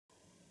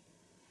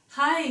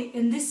Hi,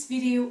 in this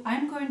video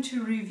I'm going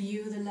to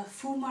review the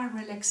Lafuma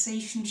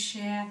Relaxation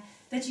Chair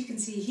that you can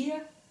see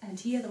here and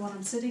here, the one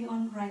I'm sitting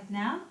on right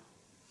now.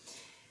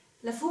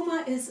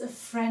 Lafuma is a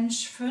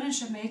French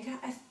furniture maker.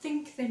 I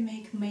think they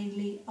make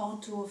mainly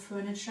outdoor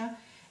furniture,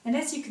 and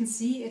as you can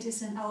see it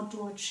is an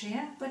outdoor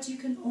chair, but you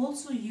can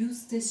also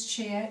use this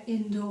chair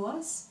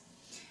indoors.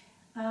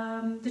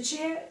 The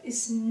chair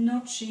is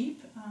not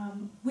cheap.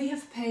 We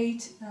have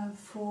paid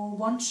for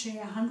one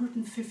chair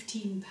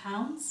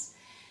 £115.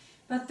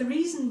 But the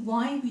reason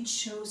why we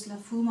chose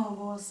Lafuma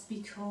was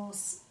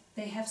because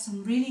they have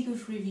some really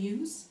good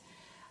reviews.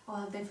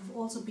 They've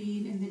also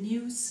been in the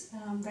news,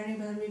 very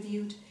well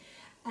reviewed.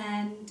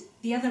 And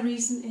the other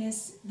reason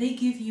is they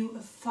give you a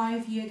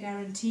 5-year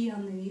guarantee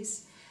on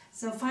these.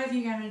 So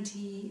 5-year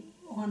guarantee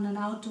on an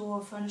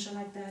outdoor furniture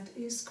like that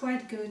is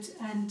quite good,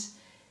 and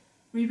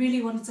we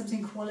really wanted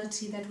something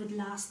quality that would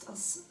last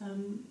us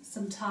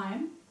some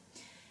time.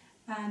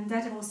 And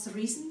that was the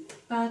reason.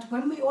 But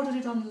when we ordered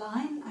it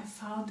online, I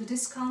found a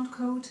discount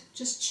code.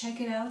 Just check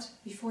it out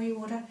before you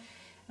order.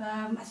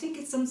 I think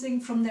it's something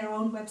from their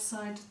own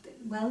website.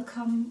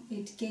 Welcome.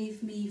 It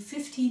gave me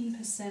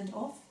 15%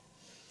 off.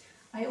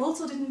 I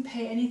also didn't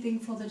pay anything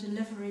for the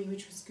delivery,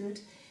 which was good,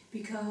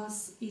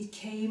 because it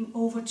came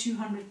over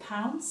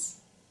 £200.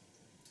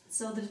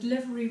 So the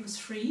delivery was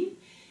free.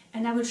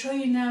 And I will show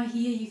you now.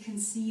 Here you can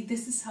see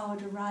this is how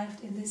it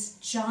arrived in this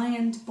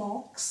giant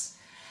box.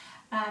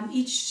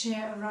 Each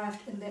chair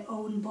arrived in their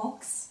own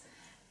box,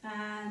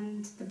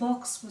 and the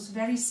box was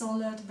very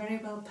solid, very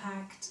well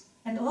packed,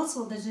 and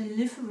also the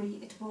delivery,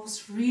 it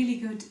was really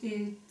good.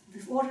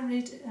 We've ordered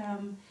it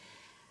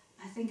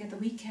I think at the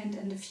weekend,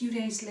 and a few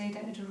days later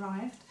it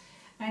arrived,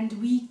 and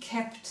we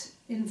kept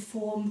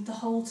informed the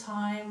whole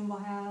time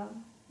via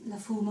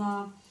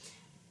Lafuma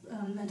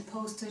and the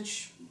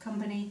postage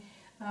company,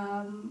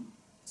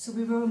 so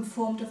we were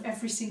informed of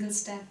every single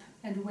step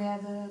and where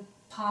the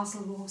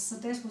parcel was, so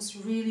that was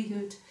really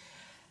good.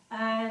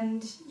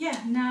 And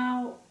yeah,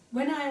 now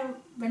when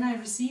we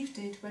received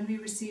it,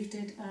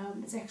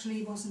 it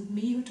actually wasn't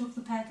me who took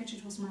the package,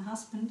 it was my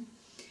husband,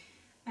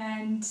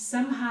 and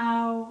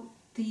somehow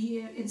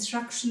the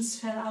instructions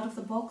fell out of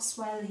the box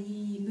while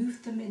he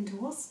moved them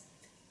indoors,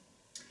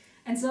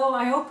 and so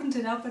I opened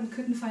it up and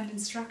couldn't find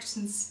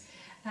instructions,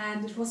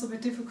 and it was a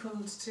bit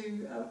difficult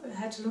to I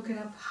had to look it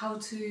up how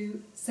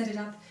to set it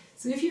up.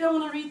 So if you don't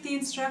want to read the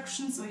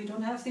instructions, or you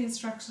don't have the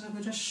instructions, I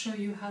will just show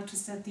you how to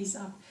set these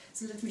up.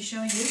 So let me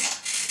show you.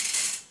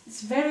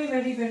 It's very,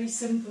 very, very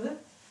simple.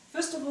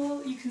 First of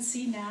all, you can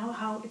see now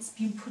how it's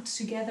been put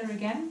together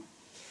again.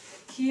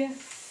 Here,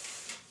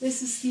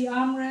 this is the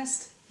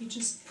armrest. You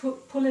just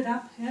pull it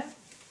up here,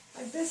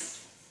 like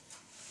this,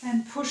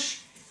 and push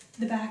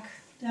the back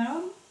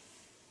down.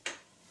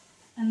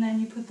 And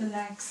then you put the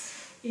legs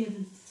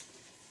in.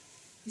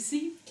 You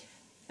see?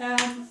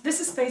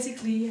 This is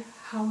basically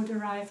how it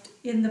arrived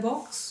in the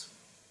box.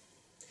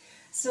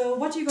 So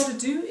what you got to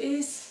do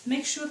is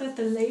make sure that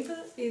the label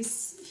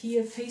is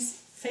here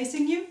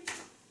facing you,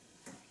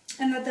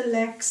 and that the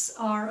legs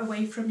are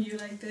away from you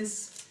like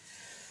this.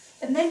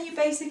 And then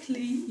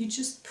you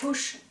just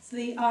push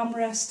the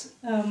armrest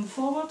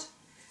forward,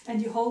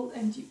 and you hold,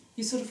 and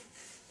you sort of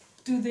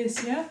do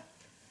this, yeah,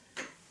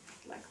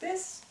 like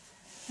this,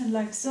 and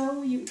like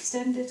so. You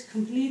extend it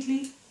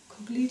completely.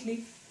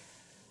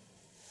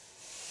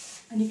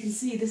 And you can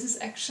see this is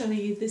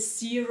actually the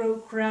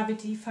zero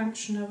gravity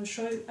function. I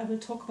will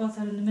talk about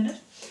that in a minute.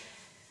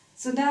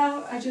 So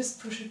now I just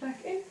push it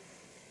back in,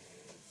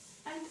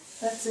 and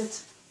that's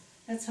it.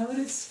 That's how it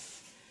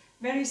is.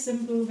 Very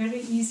simple,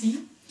 very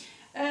easy.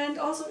 And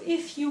also,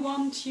 if you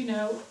want,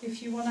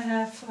 if you want to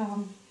have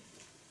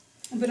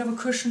a bit of a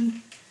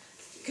cushion,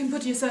 you can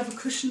put yourself a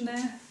cushion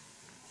there.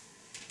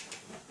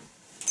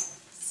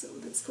 So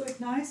that's quite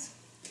nice.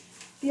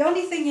 The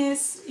only thing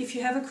is, if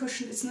you have a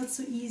cushion, it's not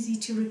so easy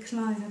to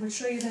recline. I will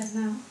show you that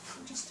now.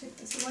 I'll just take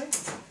this away.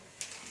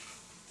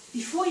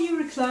 Before you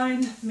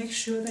recline, make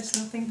sure there's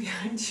nothing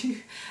behind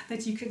you,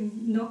 that you can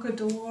knock a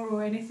door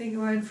or anything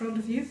right in front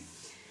of you.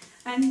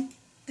 And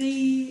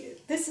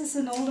this is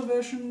an older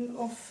version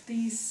of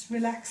these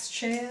relaxed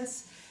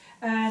chairs,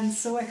 and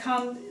so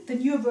the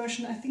newer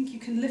version, I think you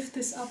can lift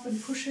this up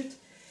and push it.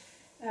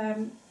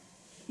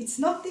 It's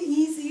not the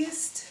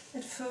easiest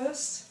at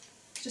first,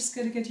 just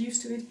gotta get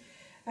used to it.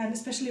 And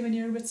especially when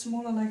you're a bit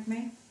smaller like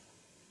me.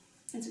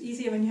 It's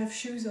easier when you have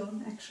shoes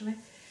on, actually.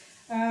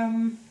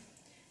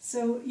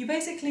 So you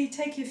basically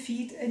take your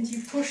feet and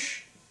you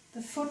push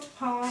the foot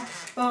bar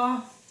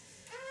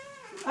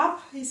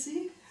up, you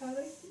see?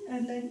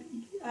 And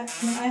then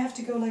I have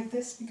to go like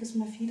this because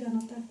my feet are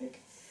not that big.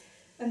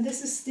 And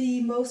this is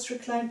the most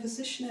reclined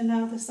position, and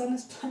now the sun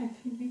is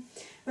blinding me.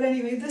 But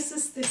anyway, this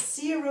is the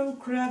zero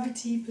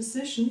gravity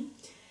position.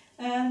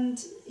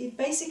 And it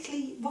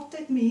basically, what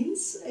that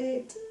means,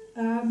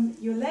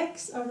 your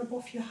legs are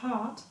above your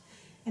heart,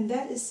 and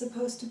that is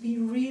supposed to be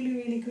really,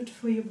 really good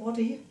for your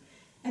body,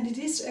 and it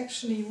is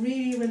actually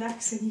really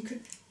relaxing. You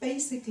could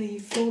basically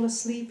fall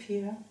asleep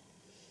here,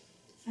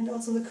 and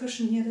also the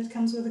cushion here that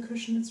comes with the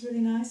cushion, it's really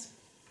nice.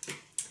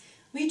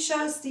 We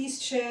chose these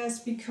chairs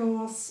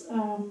because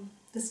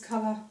this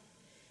color,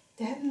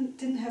 they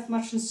didn't have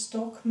much in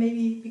stock,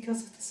 maybe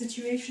because of the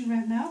situation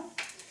right now.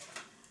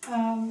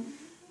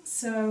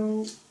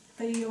 So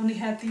they only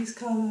had these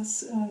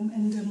colors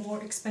and a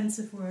more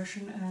expensive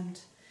version, and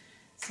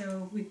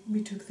so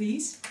we took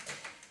these.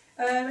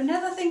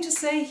 Another thing to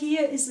say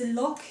here is the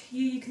lock.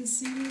 Here you can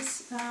see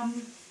this.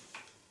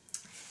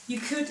 You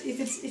could,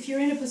 if you're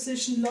in a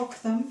position,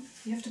 lock them.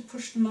 You have to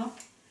push them up.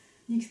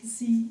 You can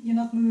see you're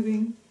not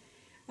moving.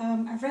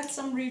 I've read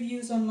some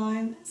reviews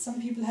online.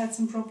 Some people had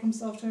some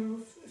problems after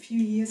a few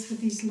years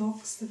with these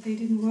locks, that they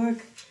didn't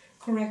work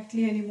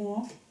correctly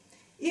anymore.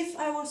 If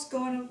I was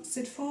going to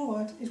sit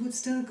forward, it would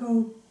still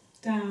go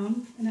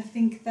down, and I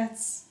think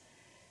that's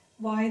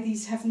why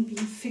these haven't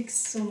been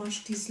fixed so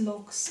much, these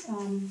locks.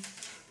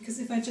 Because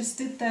if I just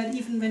did that,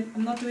 even when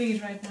I'm not doing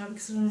it right now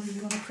because I don't really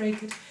want to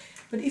break it,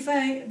 but if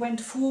I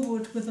went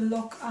forward with a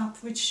lock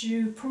up, which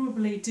you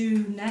probably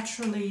do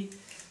naturally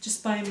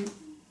just by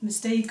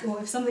mistake, or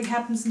if something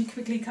happens and you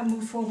quickly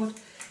move forward,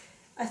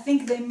 I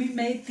think they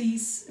made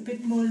these a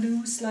bit more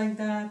loose like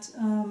that.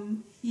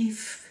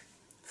 If,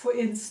 for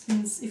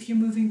instance, if you're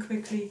moving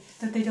quickly,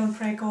 that they don't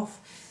break off.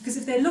 Because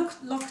if they look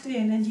locked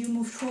in and you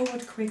move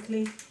forward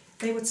quickly,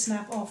 they would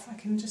snap off. I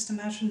can just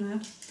imagine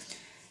that.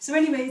 So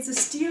anyway, it's a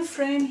steel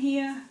frame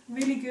here,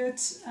 really good.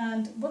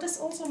 And what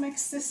also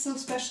makes this so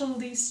special,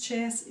 these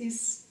chairs,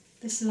 is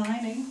this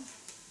lining.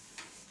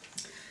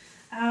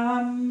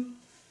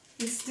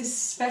 It's this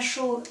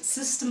special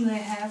system they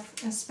have,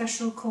 a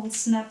special called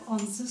snap-on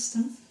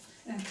system.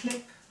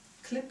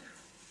 Clip,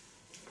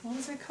 what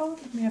is it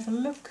called? Let me have a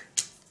look.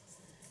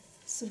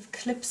 Sort of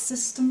clip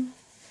system.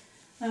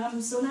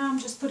 So now I'm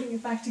just putting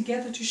it back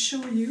together to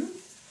show you.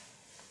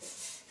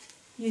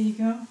 Here you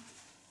go.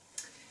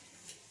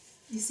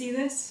 You see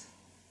this?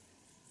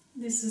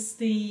 This is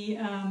the,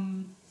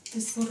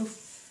 this sort of,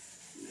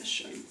 I'll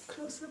show you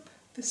close up,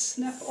 this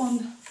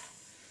snap-on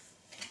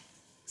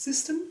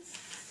system.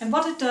 And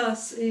what it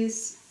does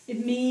is,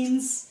 it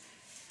means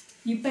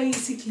you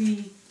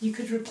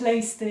could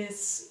replace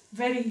this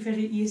very,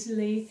 very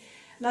easily.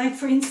 Like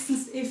for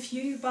instance, if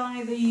you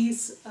buy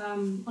these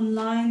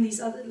online, these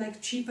other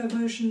like cheaper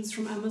versions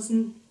from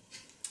Amazon,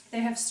 they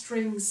have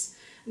strings.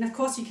 And of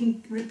course you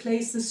can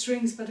replace the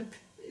strings, but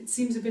it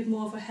seems a bit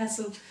more of a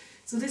hassle.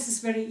 So this is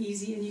very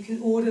easy, and you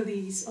can order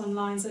these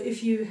online. So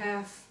if you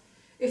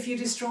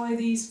destroy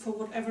these for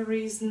whatever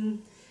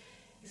reason,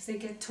 if they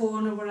get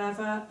torn or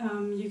whatever,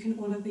 you can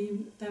order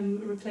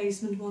them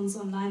replacement ones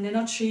online. They're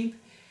not cheap,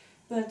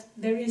 but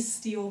there is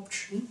the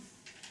option.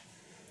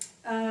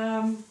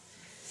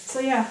 So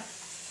yeah,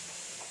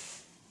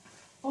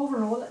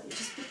 overall, let me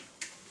just put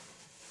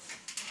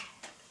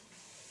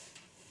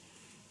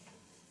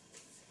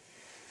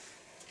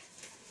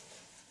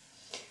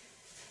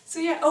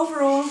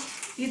overall,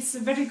 it's a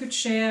very good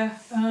chair.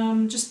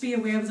 Just be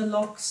aware of the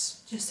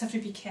locks, just have to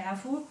be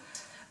careful.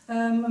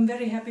 I'm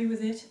very happy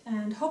with it,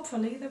 and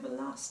hopefully they will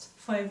last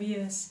 5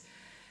 years.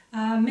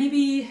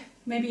 Maybe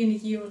in a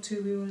year or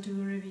two we will do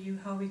a review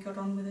how we got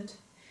on with it.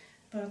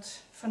 But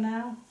for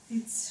now,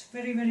 it's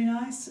very, very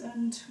nice,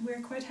 and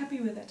we're quite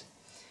happy with it.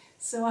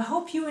 So I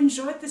hope you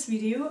enjoyed this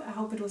video. I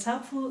hope it was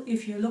helpful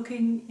if you're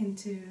looking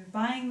into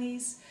buying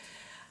these.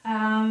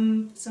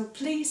 So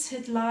please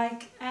hit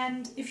like,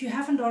 and if you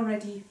haven't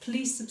already,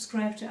 please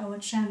subscribe to our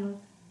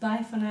channel.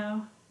 Bye for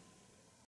now.